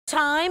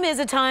Time is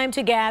a time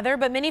to gather,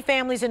 but many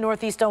families in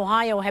Northeast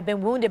Ohio have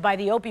been wounded by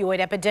the opioid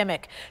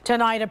epidemic.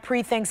 Tonight, a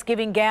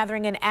pre-Thanksgiving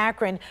gathering in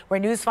Akron, where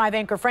News 5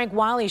 anchor Frank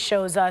Wiley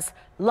shows us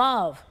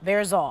love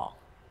bears all.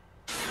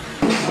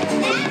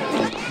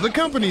 The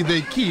company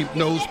they keep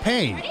knows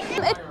pain.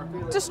 It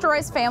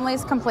destroys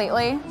families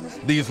completely.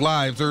 These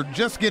lives are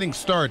just getting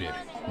started,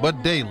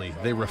 but daily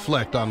they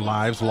reflect on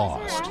lives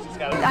lost.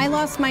 I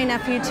lost my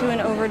nephew to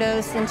an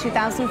overdose in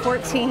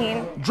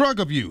 2014. Drug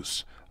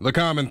abuse, the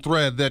common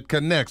thread that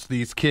connects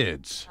these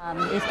kids.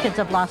 These kids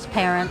have lost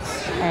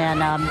parents, and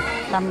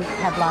some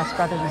have lost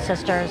brothers and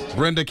sisters.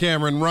 Brenda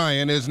Cameron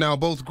Ryan is now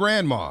both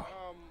grandma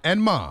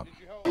and mom.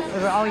 We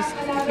were always,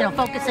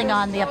 focusing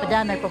on the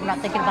epidemic, but we're not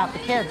thinking about the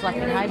kids left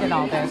behind in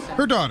all this.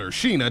 Her daughter,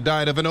 Sheena,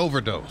 died of an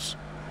overdose.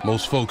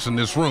 Most folks in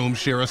this room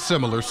share a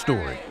similar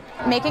story.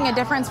 Making a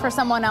difference for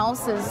someone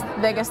else is the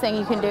biggest thing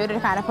you can do to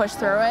kind of push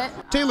through it.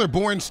 Taylor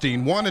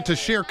Bornstein wanted to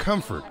share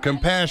comfort,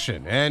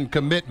 compassion, and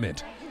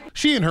commitment.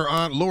 She and her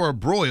aunt Laura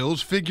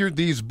Broyles figured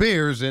these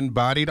bears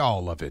embodied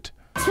all of it.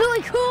 It's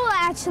really cool,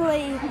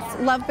 actually.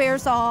 Love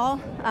bears all,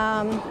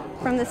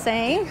 from the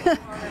saying,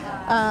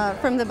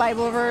 from the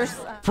Bible verse.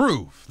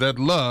 Proof that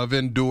love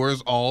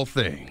endures all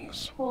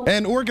things.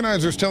 And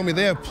organizers tell me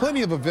they have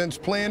plenty of events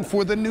planned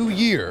for the new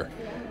year.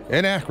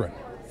 In Akron,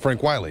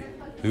 Frank Wiley,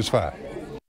 News 5.